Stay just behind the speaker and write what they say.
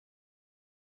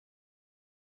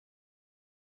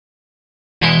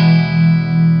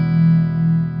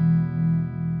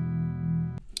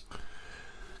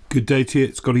Good day to you.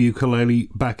 It's GotAUkulele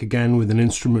back again with an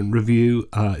instrument review.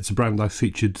 It's a brand I've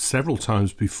featured several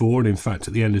times before, and in fact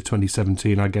at the end of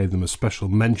 2017 I gave them a special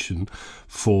mention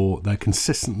for their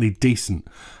consistently decent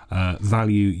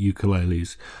value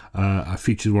ukuleles. I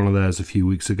featured one of theirs a few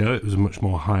weeks ago. It was a much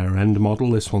more higher end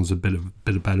model. This one's a bit of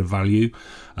better value,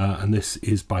 and this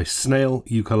is by Snail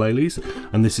Ukuleles,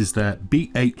 and this is their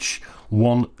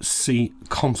BH-1C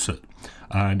Concert.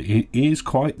 And it is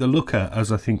quite the looker,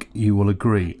 as I think you will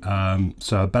agree.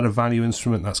 So a better value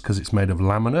instrument, that's because it's made of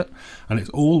laminate, and it's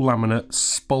all laminate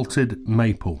spalted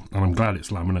maple. And I'm glad it's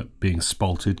laminate being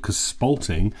spalted, because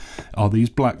spalting are these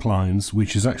black lines,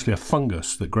 which is actually a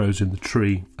fungus that grows in the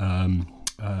tree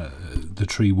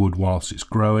wood whilst it's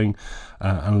growing,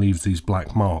 and leaves these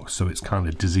black marks. So it's kind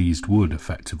of diseased wood,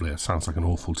 effectively. It sounds like an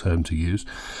awful term to use,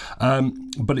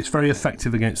 but it's very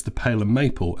effective against the paler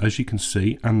maple, as you can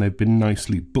see, and they've been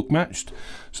nicely book matched.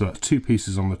 So that's two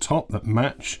pieces on the top that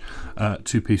match,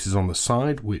 two pieces on the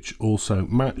side which also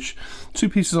match, two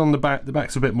pieces on the back. The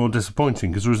back's a bit more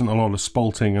disappointing because there isn't a lot of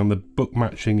spalting, and the book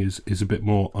matching is a bit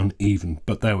more uneven,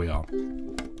 but there we are.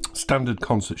 Standard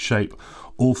concert shape,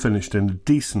 all finished in a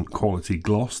decent quality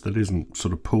gloss that isn't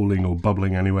sort of pooling or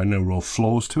bubbling anywhere, no real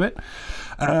flaws to it,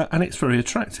 and it's very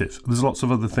attractive. There's lots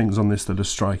of other things on this that are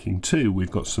striking too.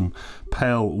 We've got some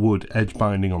pale wood edge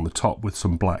binding on the top with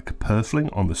some black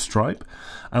purfling on the stripe,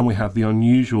 and we have the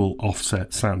unusual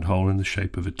offset sound hole in the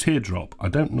shape of a teardrop. I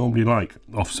don't normally like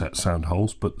offset sound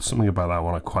holes, but something about that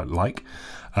one I quite like.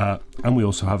 And we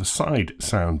also have a side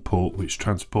sound port which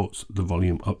transports the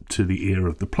volume up to the ear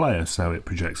of the player, so it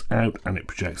projects out and it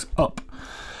projects up.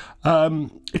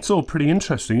 It's all pretty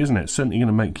interesting, isn't it? It's certainly going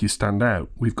to make you stand out.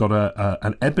 We've got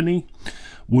an ebony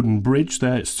wooden bridge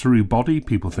there. It's through body.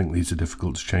 People think these are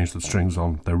difficult to change the strings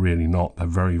on. They're really not. They're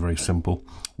very, very simple,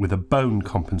 with a bone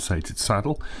compensated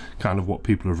saddle, kind of what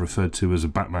people have referred to as a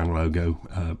Batman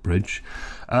logo bridge.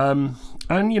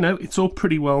 And you know, it's all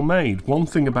pretty well made. One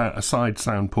thing about a side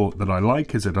sound port that I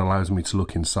like is it allows me to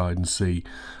look inside and see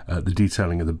the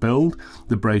detailing of the build.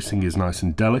 The bracing is nice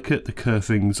and delicate. The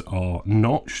kerfings are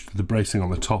notched. The bracing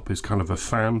on the top is kind of a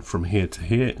fan from here to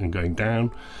here and going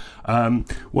down.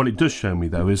 What it does show me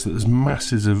though is that there's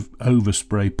masses of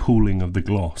overspray pooling of the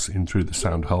gloss in through the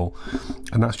sound hole,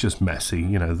 and that's just messy.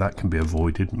 You know, that can be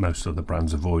avoided. Most other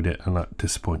brands avoid it, and that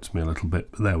disappoints me a little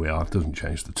bit, but there we are. It doesn't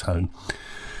change the tone.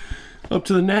 Up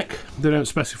to the neck, they don't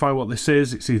specify what this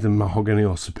is. It's either mahogany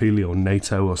or sapele or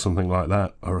NATO or something like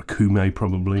that, or a kume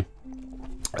probably.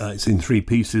 It's in three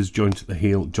pieces: joint at the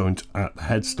heel, joint at the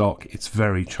headstock. It's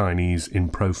very Chinese in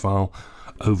profile,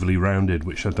 overly rounded,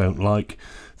 which I don't like.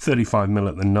 35mm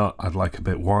at the nut, I'd like a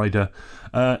bit wider,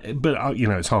 but you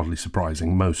know, it's hardly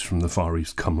surprising. Most from the Far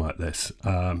East come like this.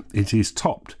 It is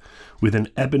topped with an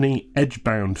ebony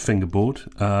edge-bound fingerboard,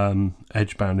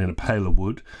 edge-bound in a paler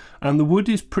wood, and the wood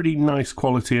is pretty nice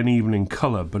quality and even in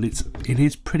colour, but it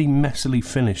is pretty messily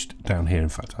finished down here. In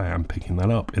fact, I am picking that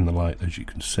up in the light, as you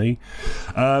can see.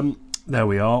 There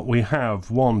we are. We have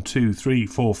 1, 2, 3,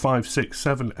 4, 5, 6,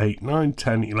 7, 8, 9,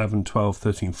 10, 11, 12,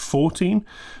 13, 14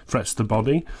 frets the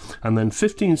body, and then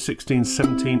 15, 16,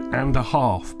 17 and a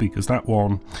half, because that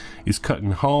one is cut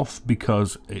in half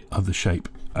because of the shape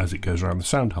as it goes around the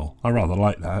sound hole. I rather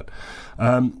like that.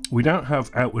 We don't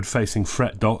have outward facing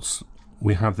fret dots.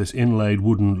 We have this inlaid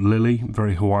wooden lily,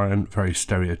 very Hawaiian, very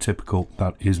stereotypical.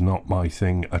 That is not my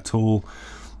thing at all.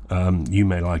 You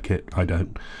may like it, I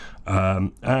don't.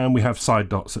 And we have side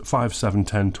dots at 5, 7,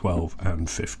 10, 12 and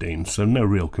 15, so no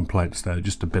real complaints there,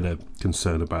 just a bit of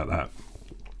concern about that.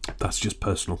 That's just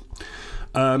personal.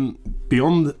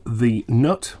 Beyond the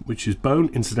nut, which is bone,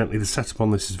 incidentally the setup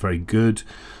on this is very good.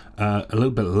 A little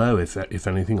bit low, if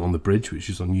anything, on the bridge, which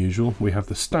is unusual. We have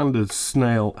the standard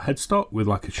Snail headstock with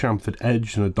like a chamfered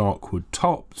edge and a dark wood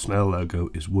top. Snail logo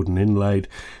is wooden inlaid.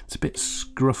 It's a bit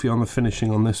scruffy on the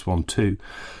finishing on this one too.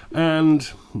 And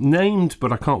named,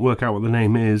 but I can't work out what the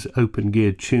name is, open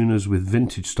geared tuners with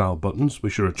vintage style buttons,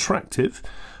 which are attractive.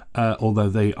 Although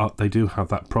they do have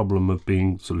that problem of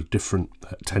being sort of different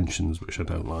tensions, which I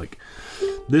don't like.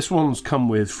 This one's come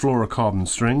with fluorocarbon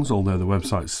strings, although the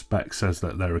website spec says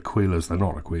that they're Aquilas. They're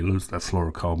not Aquilas, they're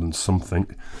fluorocarbon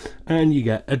something. And you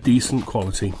get a decent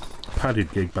quality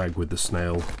padded gig bag with the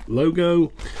Snail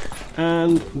logo,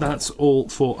 and that's all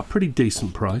for a pretty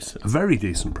decent price, a very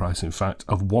decent price in fact,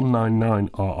 of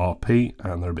 $199 RRP,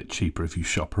 and they're a bit cheaper if you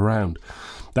shop around.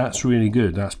 That's really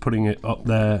good. That's putting it up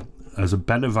there as a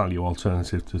better value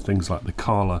alternative to things like the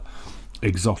Kala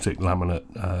exotic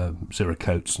laminate zero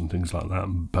coats and things like that,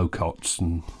 and bocots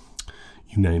and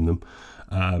you name them.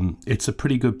 It's a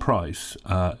pretty good price.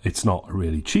 It's not a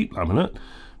really cheap laminate,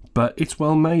 but it's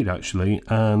well made actually,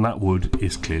 and that wood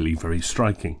is clearly very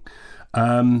striking.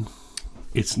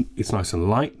 It's nice and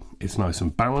light, it's nice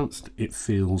and balanced, it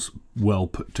feels well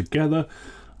put together.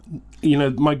 You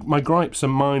know, my gripes are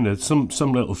minor. Some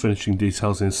little finishing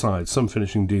details inside, some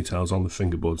finishing details on the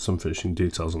fingerboard, some finishing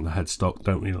details on the headstock.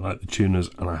 Don't really like the tuners,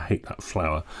 and I hate that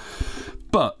flower.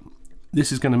 But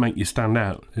this is going to make you stand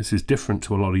out. This is different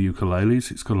to a lot of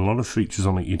ukuleles. It's got a lot of features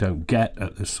on it you don't get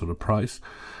at this sort of price.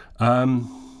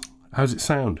 How's it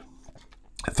sound?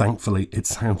 Thankfully, it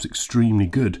sounds extremely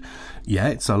good. Yeah,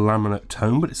 it's a laminate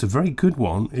tone, but it's a very good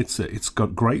one. It's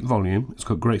got great volume. It's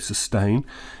got great sustain.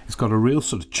 It's got a real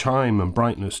sort of chime and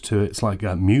brightness to it. It's like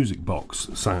a music box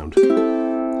sound.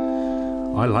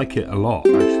 I like it a lot,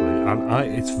 actually, and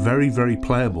it's very, very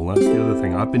playable. That's the other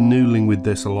thing. I've been noodling with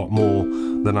this a lot more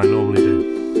than I normally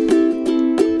do.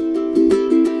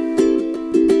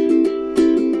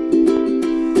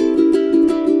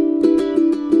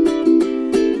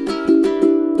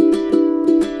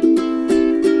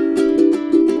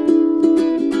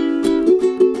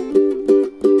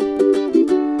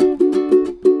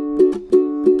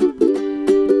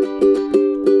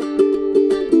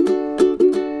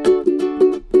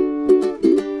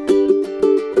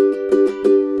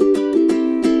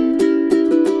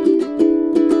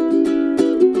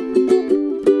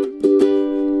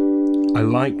 I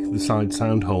like the side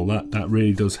sound hole, that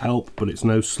really does help, but it's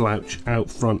no slouch out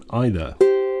front either.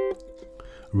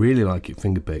 Really like it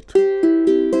finger picked.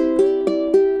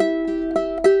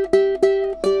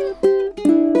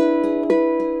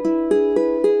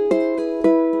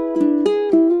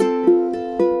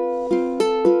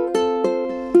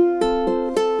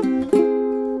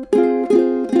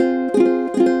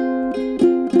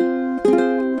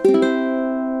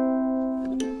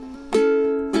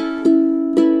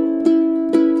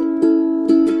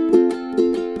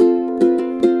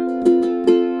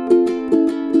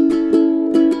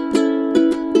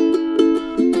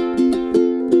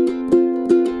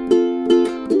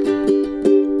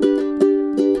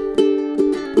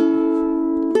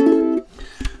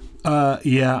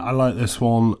 Yeah, I like this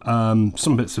one.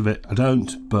 Some bits of it I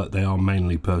don't, but they are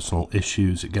mainly personal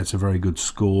issues. It gets a very good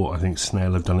score. I think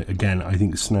Snail have done it again. I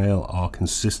think Snail are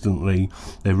consistently,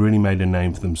 they've really made a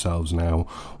name for themselves now.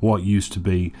 What used to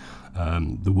be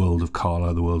the world of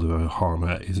Carla, the world of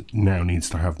Ohana, now needs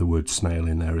to have the word Snail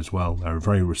in there as well. They're a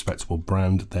very respectable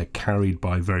brand. They're carried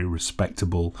by very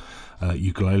respectable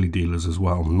ukulele dealers as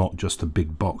well, not just the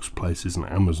big box places and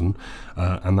Amazon,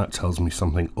 and that tells me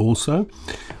something also.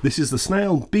 This is the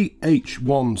Snail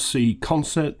BH-1C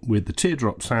concert with the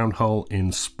teardrop sound hole in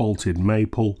spalted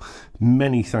maple.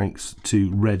 Many thanks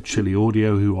to Red Chili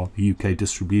Audio, who are the UK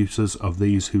distributors of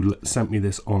these, who sent me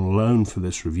this on loan for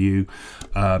this review.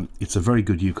 It's a very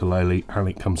good ukulele, and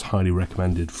it comes highly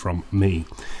recommended from me.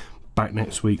 Back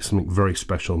next week, something very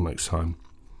special next time.